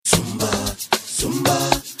The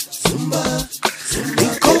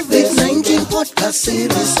COVID-19 podcast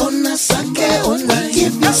series on Asake Online.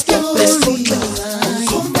 Give us the best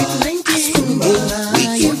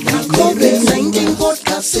COVID-19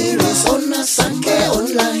 podcast series on Asake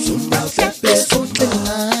Online.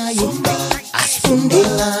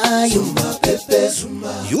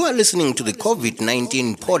 You are listening to the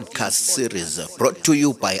COVID-19 podcast series brought to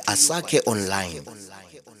you by Asake Online.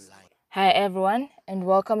 Hi everyone, and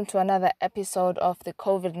welcome to another episode of the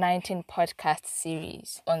COVID-19 podcast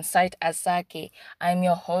series on site Asake. I'm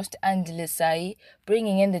your host Andile Sai,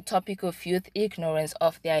 bringing in the topic of youth ignorance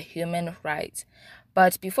of their human rights.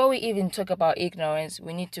 But before we even talk about ignorance,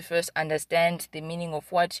 we need to first understand the meaning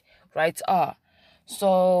of what rights are.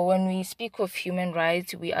 So when we speak of human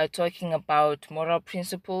rights, we are talking about moral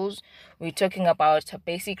principles. We're talking about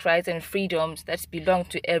basic rights and freedoms that belong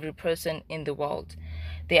to every person in the world.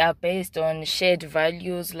 They are based on shared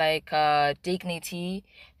values like dignity,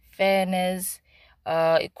 fairness,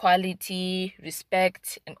 equality,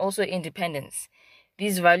 respect, and also independence.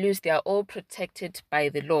 These values, they are all protected by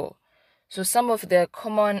the law. So some of the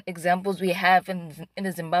common examples we have in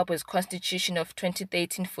the Zimbabwe's Constitution of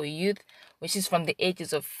 2013 for youth, which is from the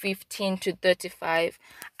ages of 15 to 35,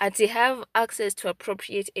 are to have access to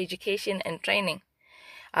appropriate education and training.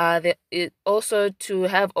 Also to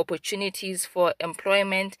have opportunities for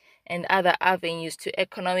employment and other avenues to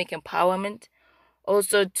economic empowerment.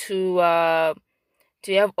 Also to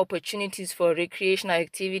have opportunities for recreational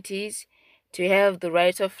activities, to have the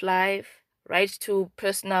right of life, right to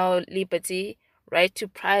personal liberty, right to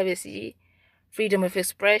privacy, freedom of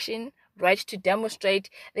expression, right to demonstrate.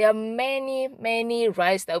 There are many, many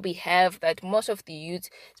rights that we have that most of the youth,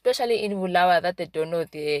 especially in Bulawayo, that they don't know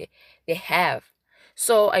they have.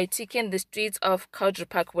 So I took in the streets of Culture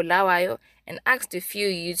Park, Bulawayo, and asked a few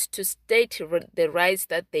youths to state the rights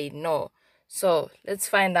that they know. So let's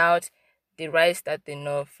find out the rights that they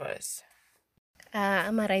know first.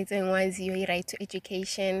 Ama rights engiwaziyo, right to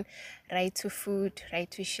education, right to food, right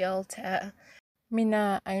to shelter.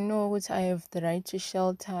 Mina, I know what I have the right to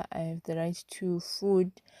shelter, I have the right to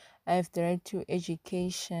food, I have the right to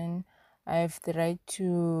education, I have the right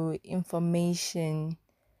to information.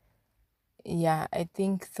 Yeah, I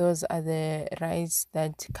think those are the rights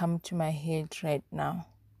that come to my head right now.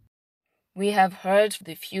 We have heard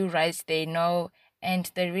the few rights they know,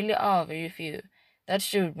 and there really are very few. That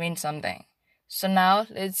should mean something. So now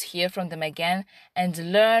let's hear from them again and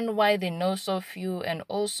learn why they know so few and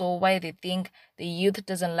also why they think the youth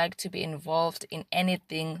doesn't like to be involved in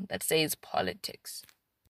anything that says politics.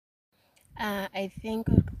 I think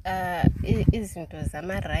izinto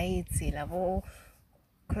zama-rights labo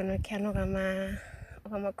khona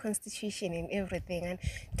kama constitution and everything, and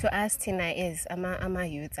to us thina is ama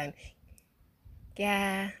youths, and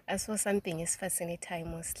yeah, I saw something is fascinating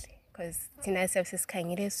mostly because thina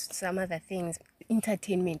sesikhangile some other things,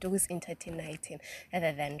 entertainment entertaining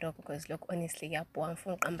rather than lokho, because look, honestly ngiyabhonga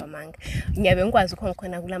ngifuna uqamba amanga. Ngiyabe ngikwazi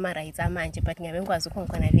ukhona kulama rights amanje, but ngiyabe ngikwazi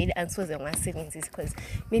ukhona vele angisoze ngiwasebenzise because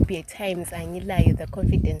maybe at times angilayo the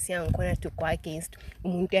confidence yangikhona to go against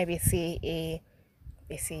umuntu yabe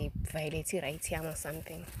violate rights yami or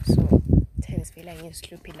something. So times vele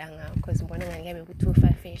angizihluphila ngawo because ngibona ngani kuyabe ku-too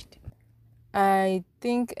far-fetched. I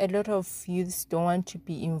think a lot of youths don't want to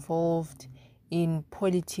be involved in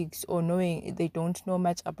politics or they don't know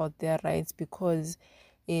much about their rights because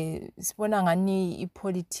sibona ngani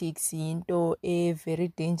politics into very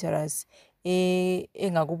dangerous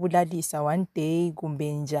engakubulalisa one day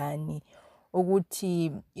kumbe njani,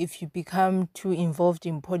 ukuthi if you become too involved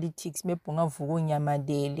in politics maybe ungavuka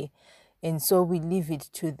unyamalele, and so we leave it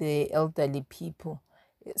to the elderly people.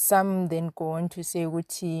 Some then go on to say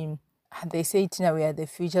ukuthi they say thina we are the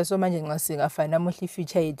future, so manje nxa singafana namuhla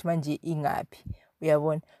future yethu manje ingaphi,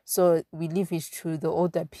 uyabona. So we leave it to the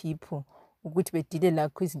older people ukuthi bedile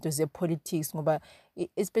lakho izinto ze-politics, ngoba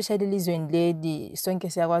especially elizweni leli sonke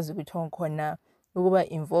siyakwazi ukuthi onkhona ukuba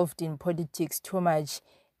involved in politics too much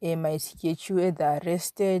might get you either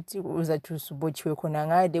arrested, uzathi usubotshiwe khona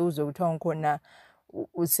ngale uzokuthiwa onkhona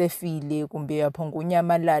usefile kumbe uyaphonga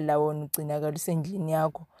unyamalala wona ugcinakala usendlini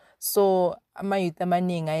yakho. So ama-youth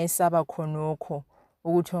amaningi ayesaba khonokho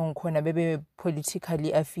ukuthi ongikhona bebe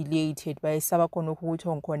politically affiliated, bayesaba khonokho ukuthi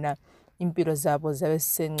ongikhona impilo zabo zabe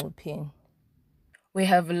sisengcupheni. We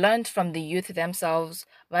have learned from the youth themselves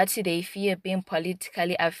that they fear being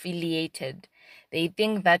politically affiliated. They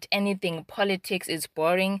think that anything politics is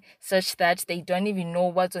boring, such that they don't even know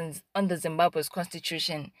what's on the Zimbabwe's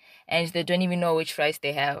constitution, and they don't even know which rights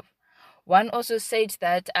they have. One also said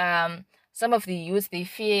that some of the youth, they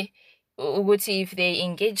fear ukuthi if they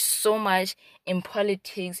engage so much in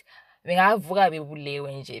politics,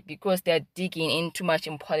 because they're digging in too much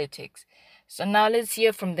in politics. So now let's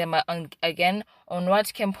hear from them again on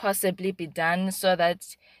what can possibly be done so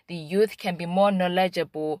that the youth can be more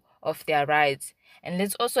knowledgeable of their rights. And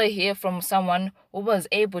let's also hear from someone who was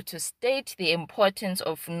able to state the importance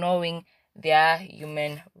of knowing their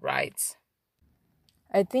human rights.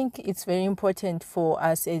 I think it's very important for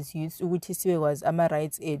us as youth ukuthi sibe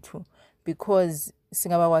ama-rights ethu, because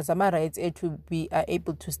singabakwazi ama-rights ethu, we are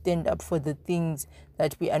able to stand up for the things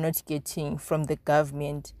that we are not getting from the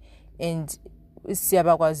government, and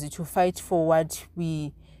siyabakwazi to fight for what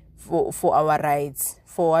we for our rights,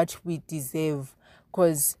 for what we deserve,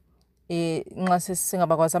 because nxa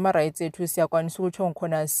singabakwazi ama-rights ethu siyakwanisa ukuthi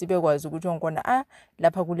ongikhona sibekwazi ukuthi ongikhona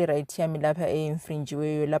lapha kule right yami lapha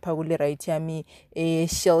infringiweyo, lapha kule right yami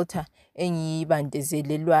shelter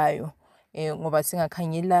engiyibandezelelwayo, ngoba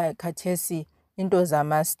singakhangela khathesi into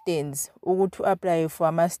zama-stands, ukuthi u-apply for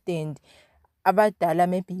ama-stand. Abadala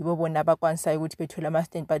maybe yibo bona abakwanisayo ukuthi bethole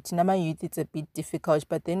ama-stand, but thina ama-youth it's a bit difficult.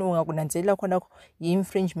 But then ungakunanzelela khona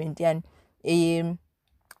yi-infringement yani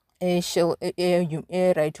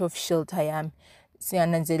right of shelter yami,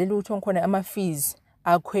 siyananzelela ukuthi ongikhona ama-fees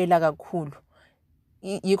akhwela kakhulu.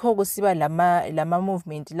 Yikho kusiba lama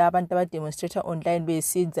movement la abantu abademonstrate online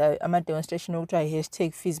besenza ama-demonstration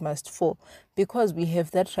okuthiwa #fees must fall, because we have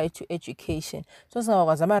that right to education. So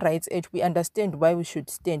singakwazi ama-rights ethu, we understand why we should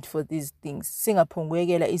stand for these things.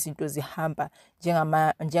 Singaphonguyekela izinto zihamba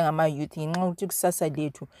njengama-youth ngenxa ukuthi kusasa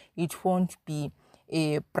lethu it won't be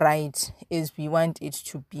bright as we want it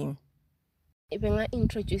to be.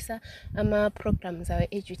 Benga-introduce ama-programs awe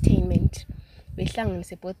edutainment,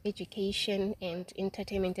 behlanganise both education and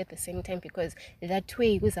entertainment at the same time, because that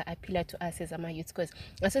way kuza-appeal to us as ama-youth, because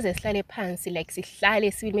asize sihlale phansi like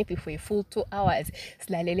sihlale sibili maybe for a full 2 hours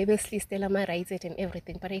silalele besilistela ama-rights and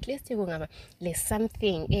everything, but at least kungaba there's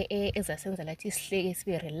something ezasenza lathi sihleke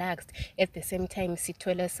sibe relaxed, at the same time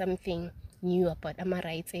sithola something new about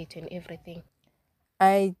ama-rights and everything.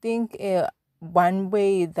 I think one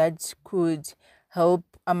way that could help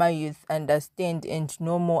our youth understand and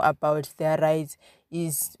know more about their rights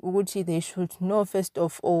is ukuthi they should know first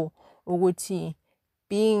of all ukuthi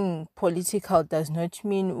being political does not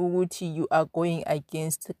mean ukuthi you are going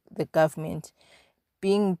against the government.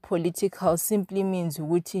 Being political simply means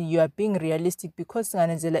ukuthi you are being realistic, because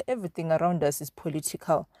everything around us is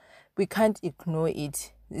political. We can't ignore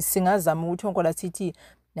it. Singazama ukuthi onkola sithi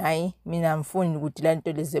nayi mina ngifuni ukudila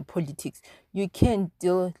into lezi politics. You can't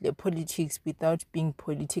deal the politics without being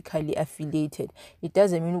politically affiliated. It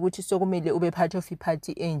doesn't mean ukuthi sokumele ube part of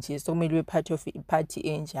i-party enje, sokumele ube part of i-party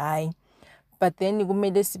enje, hayi. But then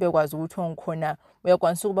kumele sibekwazi ukuthi ongikhona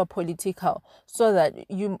uyakwanisa ukuba political, so that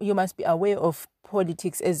you must be aware of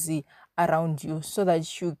politics as around you, so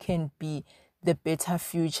that you can be the better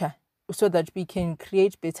future, so that we can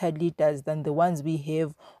create better leaders than the ones we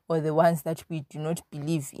have or the ones that we do not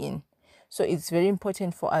believe in. So it's very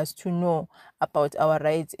important for us to know about our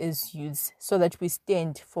rights as youths, so that we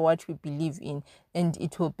stand for what we believe in, and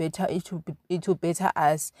it will better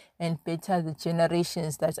us and better the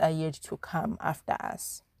generations that are yet to come after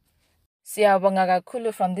us. Siyabonga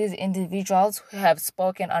kakhulu from these individuals who have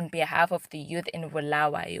spoken on behalf of the youth in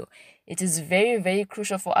Bulawayo. It is very, very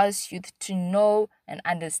crucial for us youth to know and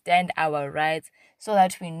understand our rights, so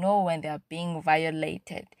that we know when they are being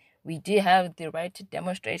violated. We do have the right to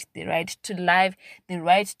demonstrate, the right to life, the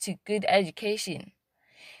right to good education.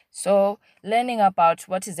 So learning about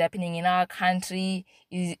what is happening in our country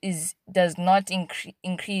does not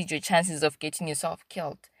increase your chances of getting yourself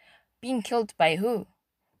killed. Being killed by who?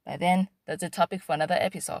 But then that's a topic for another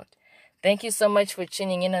episode. Thank you so much for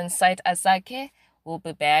tuning in on Site Asake. We'll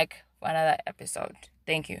be back for another episode.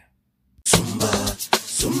 Thank you.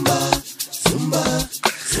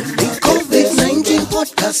 The COVID-19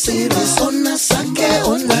 podcast series on Asake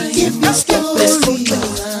Online. Give us the best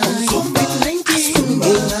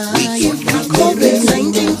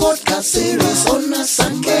COVID-19 podcast series on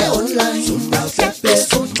Asake Online.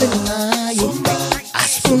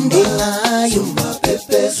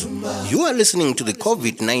 You are listening to the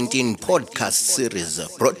COVID-19 podcast series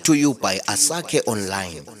brought to you by Asake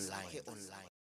Online.